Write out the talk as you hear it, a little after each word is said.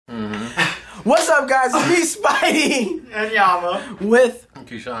What's up, guys? It's me, Spidey. And Yama. With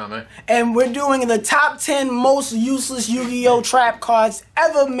Kisame. And we're doing the top 10 most useless Yu-Gi-Oh! Trap cards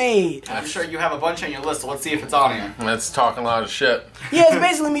ever made. I'm sure you have a bunch on your list, so let's see if it's on here. That's talking a lot of shit. Yeah, it's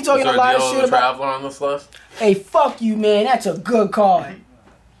basically me talking a lot of shit about... Traveler on this list? Hey, fuck you, man. That's a good card.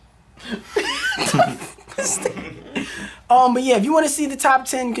 But yeah, if you want to see the top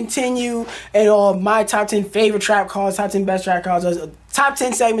 10 continue and my top 10 favorite trap cards, top 10 best trap cards, top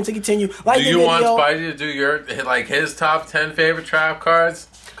 10 segment to continue. Like do you want Spidey to do his top 10 favorite trap cards?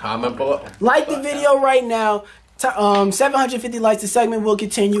 Comment below. Like the video right now. 750 likes. The segment will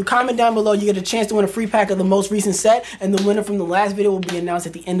continue. Comment down below. You get a chance to win a free pack of the most recent set, and the winner from the last video will be announced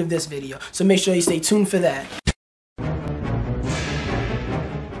at the end of this video. So make sure you stay tuned for that.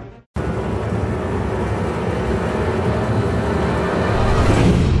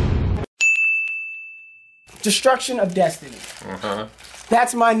 Destruction of Destiny.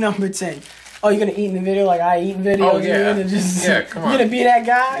 That's my number 10. Oh, you're gonna eat in the video like I eat in videos? Oh, yeah. Yeah, come on. You're gonna be that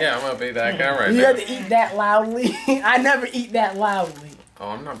guy? Yeah, I'm gonna be that guy right now. You have to eat that loudly? I never eat that loudly. Oh,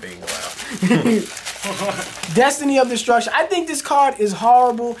 I'm not being loud. Destiny of Destruction. I think this card is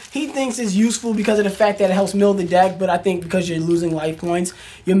horrible. He thinks it's useful because of the fact that it helps mill the deck, but I think because you're losing life points,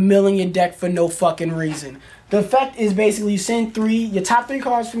 you're milling your deck for no fucking reason. The effect is basically you send your top 3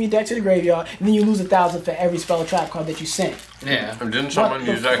 cards from your deck to the graveyard, and then you lose 1,000 for every spell or trap card that you send. Yeah. And didn't someone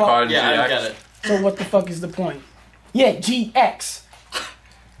use that card in GX? Yeah, I get it. So what the fuck is the point? Yeah, GX.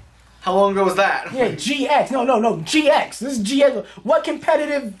 How long ago was that? Yeah, GX. No, GX. This is GX. What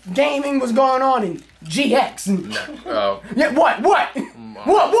competitive gaming was going on in GX? No. Yeah, what? What?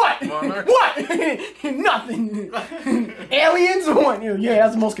 Nothing. Aliens or what? Yeah,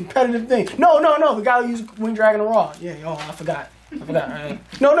 that's the most competitive thing. No. The guy who used Wing Dragon Raw. Yeah, I forgot. Right?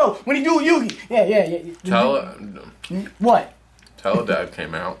 No. When he do Yugi. Yeah. What? Teledad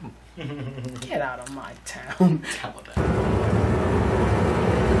came out. Get out of my town. Teledad.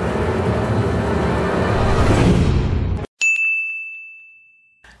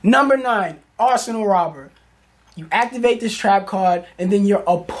 Number 9, Arsenal Robber. You activate this trap card, and then your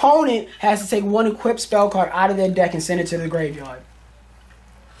opponent has to take one equipped spell card out of their deck and send it to the graveyard.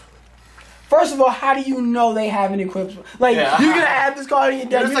 First of all, how do you know they have an equipped? Like, you're gonna add this card in your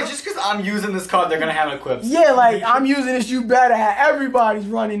deck. It's like, just because I'm using this card, they're gonna have it equipped. Yeah, like, I'm using this, you better have. Everybody's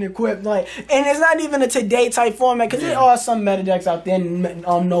running equipped. Like, and it's not even a today type format, because there are some meta decks out there,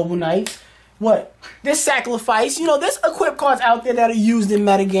 Noble Knights. What? There's Sacrifice. There's equipped cards out there that are used in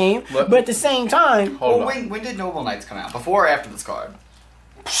metagame. But at the same time... When did Noble Knights come out? Before or after this card?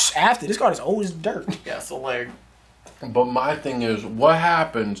 After. This card is old as dirt. Yeah, so like... But my thing is, what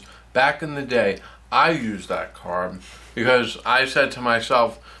happens back in the day, I used that card because I said to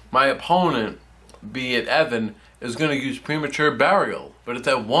myself, my opponent, be it Evan, is going to use Premature Burial, but it's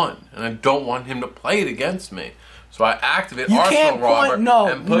at 1, and I don't want him to play it against me. So I activate Arsenal Robber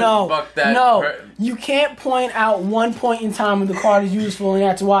and fuck that. You can't point out one point in time when the card is useful and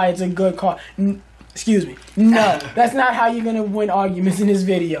that's why it's a good card. Excuse me. No, that's not how you're gonna win arguments in this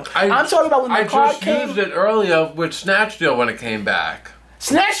video. I'm talking about when the card came. I just used it earlier with Snatch Deal when it came back.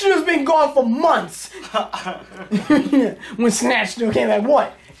 Snatch Deal's been gone for months. When Snatch Deal came back,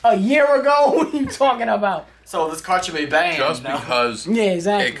 what? A year ago? What are you talking about? So this card should be banned. Just because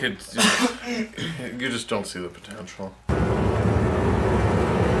exactly. It could, you just don't see the potential.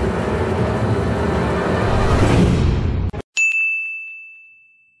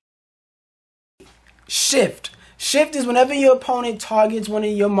 Shift. Shift is whenever your opponent targets one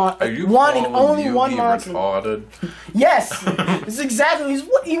of your one and only one monster. Retarded? Yes, it's exactly.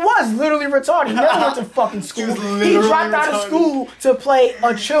 He was literally retarded. He never went to fucking school. He dropped out of school to play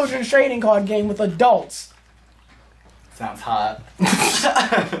a children's trading card game with adults. Sounds hot.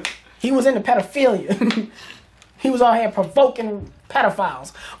 He was into pedophilia. He was out here provoking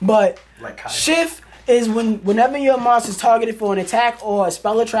pedophiles. But Shift is whenever your monster is targeted for an attack or a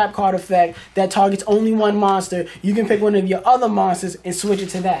spell or trap card effect that targets only one monster, you can pick one of your other monsters and switch it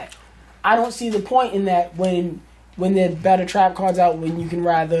to that. I don't see the point in that when there are better trap cards out when you can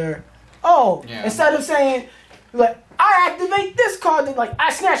rather instead of saying like I activate this card, then like I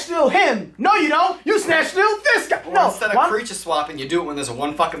Snatch Steal him. No, you don't. You Snatch Steal this guy. Or instead of creature swapping, you do it when there's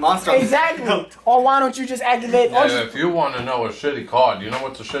one fucking monster. Exactly. Or why don't you just activate? Yeah, if you want to know a shitty card, you know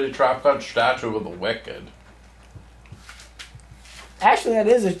what's a shitty trap card? Statue of the Wicked. Actually, that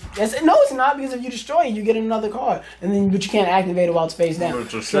is no, it's not, because if you destroy it, you get another card, but you can't activate it while it's face down.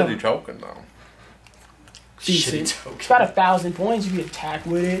 It's a shitty token, though. Shitty token. It's got 1,000 points. You can attack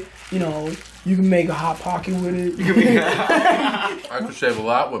with it. You can make a hot pocket with it. I could save a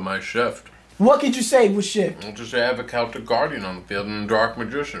lot with my Shift. What could you save with Shift? I'll just have a Celtic Guardian on the field and a Dark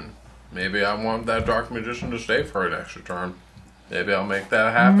Magician. Maybe I want that Dark Magician to stay for an extra turn. Maybe I'll make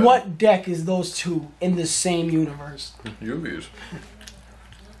that happen. What deck is those two in the same universe? Yugi's.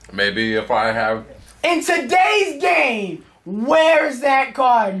 Maybe if I have... In today's game, where's that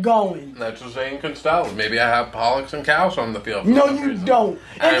card going? That's just saying Constellas. Maybe I have Pollux and Kaos on the field. No, you don't.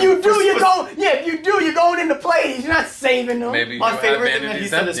 If you do, you're going. Yeah, if you do, you're going into plays. You're not saving them. Maybe My you favorite have thing that he Vanity's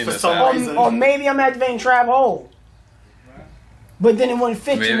said is for Emptiness some out. reason. Or maybe I'm activating Trap Hole. But then it wouldn't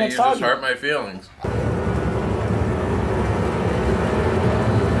fit Maybe your you next just target. hurt my feelings.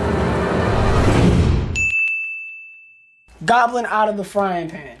 Goblin out of the frying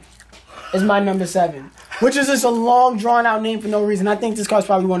pan is my number 7. Which is just a long, drawn-out name for no reason. I think this card's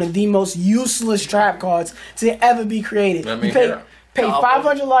probably one of the most useless trap cards to ever be created. Let me You pay hear.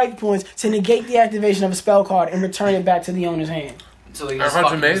 500 life points to negate the activation of a spell card and return it back to the owner's hand. So they That's just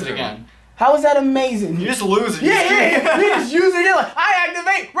fucking use it amazing. again. How is that amazing? You just lose it. Yeah. You just use it. You're like, I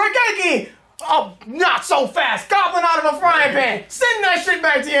activate Regeki. Oh, not so fast. Goblin out of a frying pan. Send that shit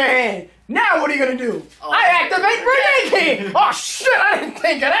back to your hand. Now what are you going to do? Oh. I activate Regeki. Oh, shit. I didn't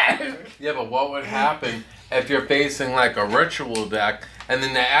think of that. Yeah, but what would happen if you're facing like a ritual deck and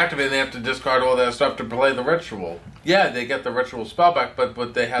then they activate and they have to discard all that stuff to play the ritual? Yeah, they get the ritual spell back, but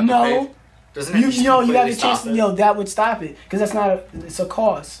they have to pay. No. Doesn't it just You have completely a chance. stop it? That would stop it because that's not. It's a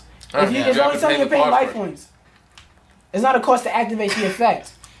cost. Oh, If you, yeah. it's You only have to something pay you're the paying cost life for it. points. It's not a cost to activate the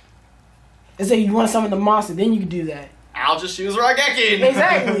effect. It's like you want to summon the monster, then you can do that. I'll just use Raigeki.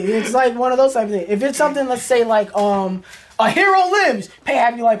 Exactly. It's like one of those type of things. If it's something, let's say like a hero lives, pay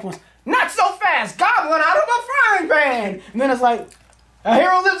half your life points. Not so fast. Goblin out of a frying pan. And then it's like a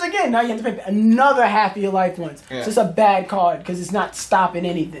hero lives again. Now you have to pay another half of your life points. Yeah. So it's a bad card because it's not stopping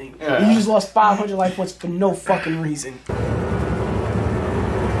anything. Yeah. You just lost 500 life points for no fucking reason.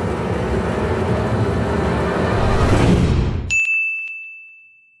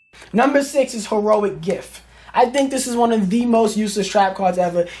 Number 6 is Heroic Gift. I think this is one of the most useless trap cards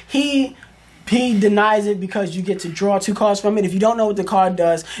ever. He denies it because you get to draw 2 cards from it. If you don't know what the card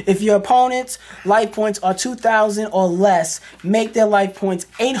does, if your opponent's life points are 2,000 or less, make their life points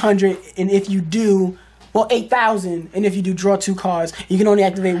 800, and if you do, 8,000, and if you do draw 2 cards, you can only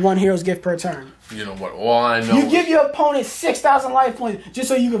activate 1 Hero's Gift per turn. You know what? All I know You give your opponent 6,000 life points just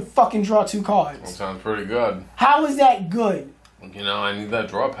so you can fucking draw 2 That cards. sounds pretty good. How is that good? You know, I need that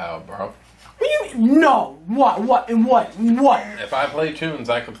draw power, bro. What do you mean? No. What? If I play tunes,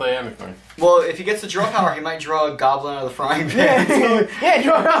 I can play anything. Well, if he gets the draw power, he might draw a goblin out of the frying pan. Yeah,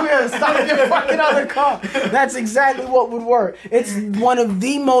 draw around here and stop your fucking other card. That's exactly what would work. It's one of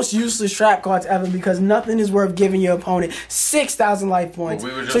the most useless trap cards ever because nothing is worth giving your opponent 6,000 life points.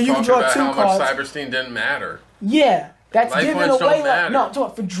 Well, we were just so you can talking draw about 2 how cards. much Cyberstein didn't matter. Yeah, that's Life giving points away. don't matter. No, I'm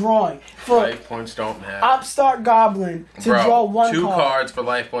talking for drawing. For Life points don't matter. Upstart Goblin to Bro, draw 1 2 card. cards for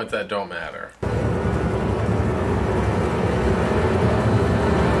life points that don't matter.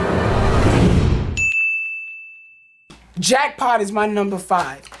 Jackpot is my number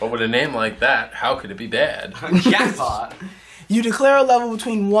 5. But with a name like that, how could it be bad? Jackpot. You declare a level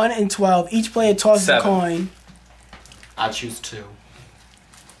between 1 and 12. Each player tosses a 7. coin. I choose 2.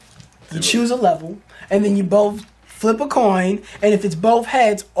 You choose a level, and then you both flip a coin, and if it's both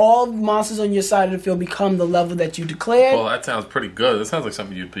heads, all monsters on your side of the field become the level that you declared. Well, that sounds pretty good. That sounds like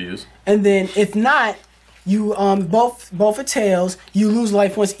something you'd use. And then if not, you both are tails, you lose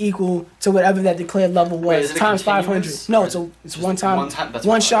life points equal to whatever that declared level was. Wait, is it a times 500. continuous? No, Or it's just one time, one time? That's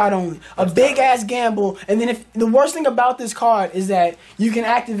one fine. shot only. A big ass gamble. And then if the worst thing about this card is that you can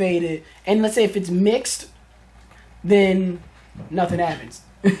activate it, and let's say if it's mixed, then nothing happens.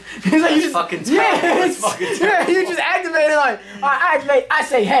 It's like you just fucking yeah, terrible. it's, It's fucking yeah, you just activate it like I activate. I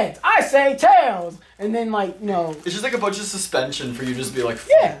say heads. I say tails, and then like It's just like a bunch of suspension for you to just be like,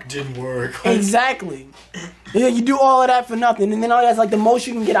 fuck, Yeah. didn't work. exactly. Yeah, you do all of that for nothing, and then all that's like the most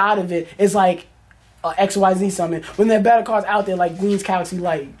you can get out of it is like XYZ summon. When there are better cards out there like Green's Galaxy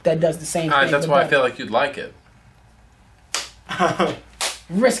Light that does the same thing. That's but why I better. feel like you'd like it.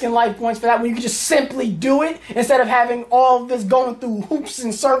 Risking life points for that when you can just simply do it instead of having all this going through hoops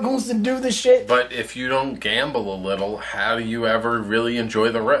and circles to do the shit. But if you don't gamble a little, how do you ever really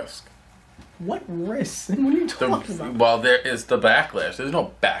enjoy the risk? What risk? What are you talking about? Well, there is the backlash. There's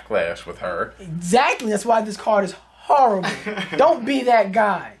no backlash with her. Exactly. That's why this card is horrible. Don't be that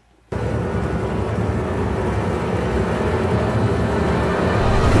guy.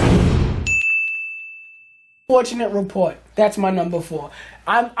 Fortunate Report. That's my number 4.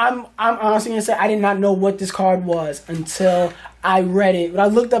 I'm honestly gonna say I did not know what this card was until I read it. But I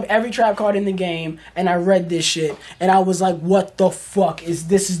looked up every trap card in the game and I read this shit and I was like, what the fuck is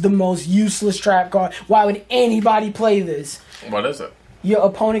this? Is the most useless trap card. Why would anybody play this? What is it? your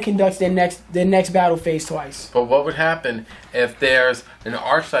opponent conducts their next battle phase twice. But what would happen if there's an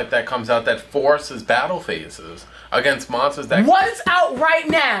archetype that comes out that forces battle phases against monsters that... What is out right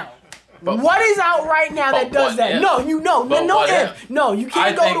now? What is out right now that does that? If? No, no if. No, you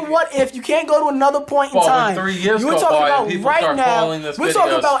can't go to what if. You can't go to another point in time. 3 years We're go talking by about people right start now. calling this We're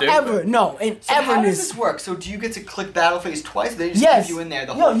talking about stupid. ever. No, in So everness. how does this work? So do you get to click battle phase twice? Or they just Yes. keep you in there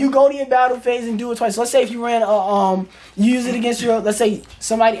the whole No, you go to your battle phase and do it twice. Let's say if you ran you use it against your, let's say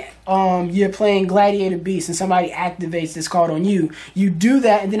somebody, you're playing Gladiator Beast and somebody activates this card on you. You do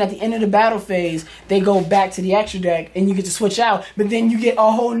that, and then at the end of the battle phase, they go back to the extra deck and you get to switch out. But then you get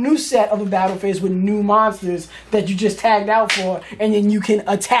a whole new set of a battle phase with new monsters that you just tagged out for, and then you can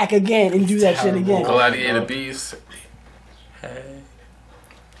attack again and do that shit again. Gladiator Beast. Hey.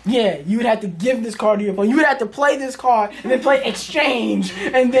 Yeah, you would have to give this card to your opponent. You would have to play this card and then play Exchange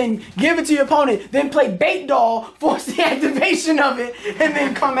and then give it to your opponent. Then play Bait Doll, force the activation of it, and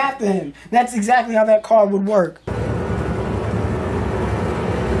then come after him. That's exactly how that card would work.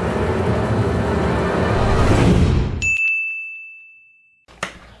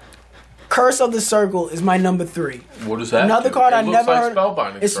 Curse of the Circle is my number 3. What is that? Another card I never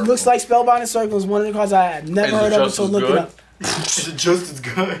heard. It looks like Spellbinding Circle is one of the cards I have never heard of, so look it up. Is it just as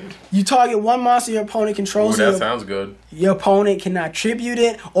good? You target one monster your opponent controls. Ooh, that sounds good. Your opponent cannot tribute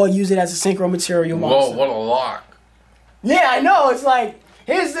it or use it as a synchro material monster. Whoa, what a lock. Yeah, I know. It's like,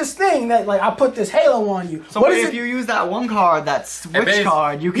 here's this thing that, like, I put this halo on you. So what if you use that one card, that switch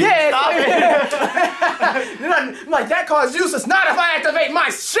card, you can stop it? I'm like, that card's useless. Not if I activate my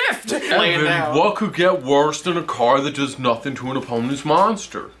shift. Evan, what could get worse than a card that does nothing to an opponent's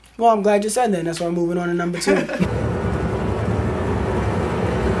monster? Well, I'm glad you said that. That's why I'm moving on to number 2.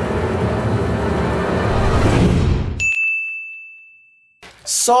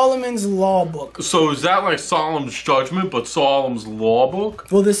 Solomon's Law Book. So is that like Solomon's Judgment, but Solomon's Law Book?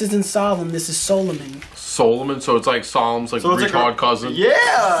 Well, this isn't Solomon. This is Solomon. Solomon, so it's like Solomon's like retard cousin.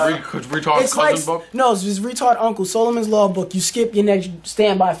 Yeah. Retard It's cousin like, book. No, it's just retard uncle. Solomon's Law Book. You skip your next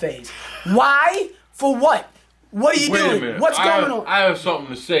standby phase. Why? For what? What are you Wait doing? a minute. What's going on? I have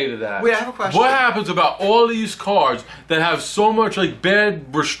something to say to that. Wait, I have a question. What happens about all these cards that have so much like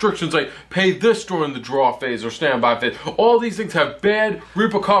bad restrictions, like pay this during the draw phase or standby phase? All these things have bad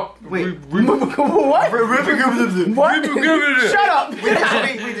repercussions. What? What? Shut up!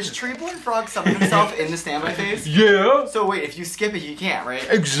 Wait, does Treeborn Frog summon himself in the standby phase? Yeah. So wait, if you skip it, you can't, right?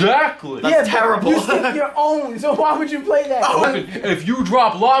 Exactly. That's terrible. You skip your own, so why would you play that? If you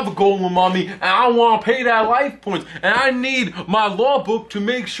drop Lava Golem on me and I want to pay that life points, and I need my law book to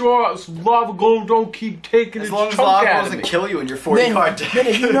make sure Lava Golem don't keep taking as its long as chunk Lava out of doesn't me. kill you in your 40 card deck. Then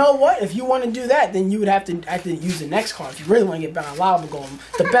if you know what, if you want to do that, then you would have to use the next card. If you really want to get rid of Lava Golem,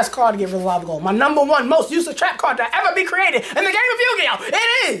 the best card to get rid of Lava Golem, my number 1 most useless trap card to ever be created in the game of Yu-Gi-Oh! It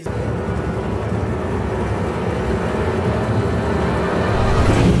is.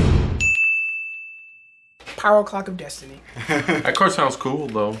 Power Clock of Destiny. That card sounds cool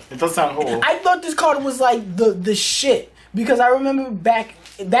though. It does sound cool. I thought this card was like the shit because I remember back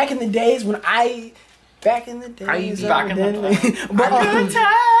in the days when back in the times.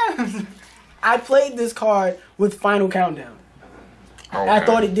 I played this card with Final Countdown. Okay. I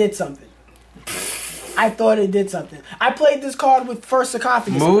thought it did something. I played this card with First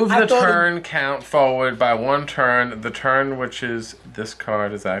Sarcophagus. Move the turn count forward by 1 turn. The turn which is this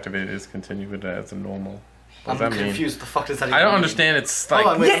card is activated is continued as a normal. What does I'm that mean? confused. The fuck does that even I don't mean? understand. It's like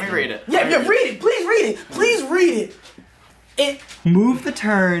Hold on, wait, let me read it. Yeah, read it. Please read it. Please read it. Move the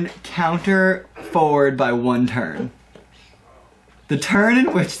turn counter forward by 1 turn. The turn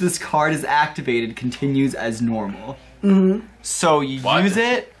in which this card is activated continues as normal. Mm-hmm. So you use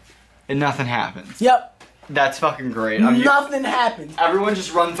it, and nothing happens. Yep. That's fucking great. Nothing happens. Everyone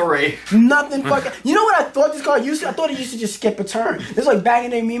just run 3. Nothing fucking. You know what I thought this card used to? I thought it used to just skip a turn. It's like back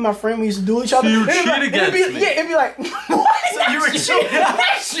in the day, me and my friend we used to duel each other. So you It'd be cheat like, against me. Yeah, it'd be like, what? So you were cheating.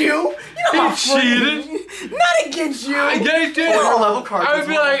 That's you. You know You cheated. Not against you. I did. Lower level cards. I would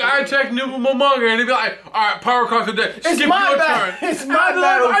be like, I check Nibble Momonga, and he'd be like, alright, Power Clock of Death. Skip your turn. It's my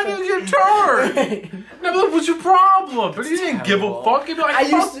battle. I need your turn. Now, like, what's your problem? But he didn't give a fuck. He'd be like,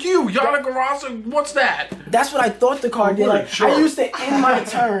 fuck you, Yana Garasa. What's that? That's what I thought the card did. Like, I used to end my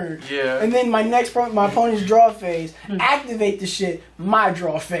turn. Yeah. And then my opponent's draw phase, activate the shit, my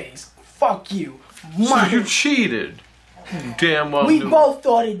draw phase. Fuck you. So you cheated. You damn well We knew. both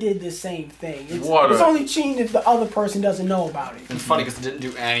thought it did the same thing. It's only cheating if the other person doesn't know about it. It's funny because it didn't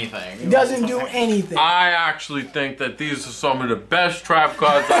do anything. It doesn't do anything. I actually think that these are some of the best trap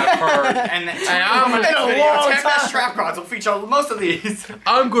cards I've heard. And I'm in gonna, a video, 10 best trap cards will feature most of these.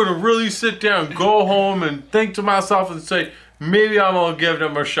 I'm gonna really sit down, go home, and think to myself and say, maybe I'm gonna give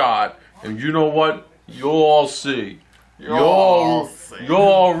them a shot. And you know what? You'll all see. You'll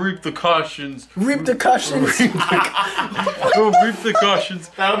all reap the cushions. Reap the cushions. You'll reap the cushions.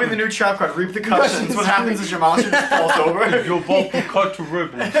 That'll be the new trap card. Reap the cushions. What happens is your monster just falls over. You'll both be cut to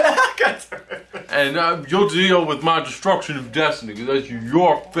ribbons. And you'll deal with my destruction of destiny, because that's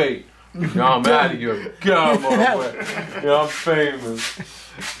your fate. Now I'm out of here. Get out of my way. Yeah, I'm famous.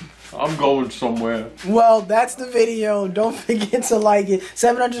 I'm going somewhere. Well, that's the video. Don't forget to like it.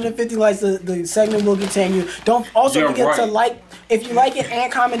 750 likes, the segment will continue. Don't also forget to like. If you like it and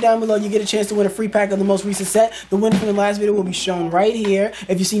comment down below, you get a chance to win a free pack of the most recent set. The winner from the last video will be shown right here.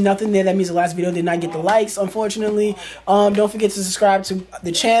 If you see nothing there, that means the last video did not get the likes, unfortunately. Don't forget to subscribe to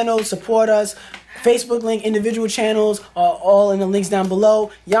the channel, support us. Facebook link, individual channels are all in the links down below.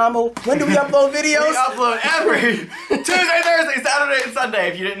 Yamo, when do we upload videos? We upload every Tuesday, Thursday, Saturday, and Sunday.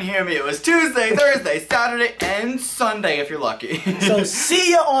 If you didn't hear me, it was Tuesday, Thursday, Saturday, and Sunday if you're lucky. So see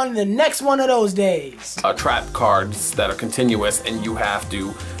you on the next one of those days. Trap cards that are continuous, and you have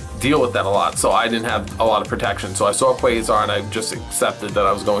to deal with that a lot. So I didn't have a lot of protection. So I saw Quasar and I just accepted that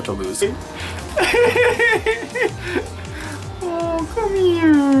I was going to lose. Oh, come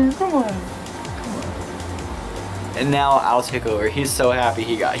here. Come on. And now I'll take over. He's so happy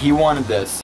he wanted this.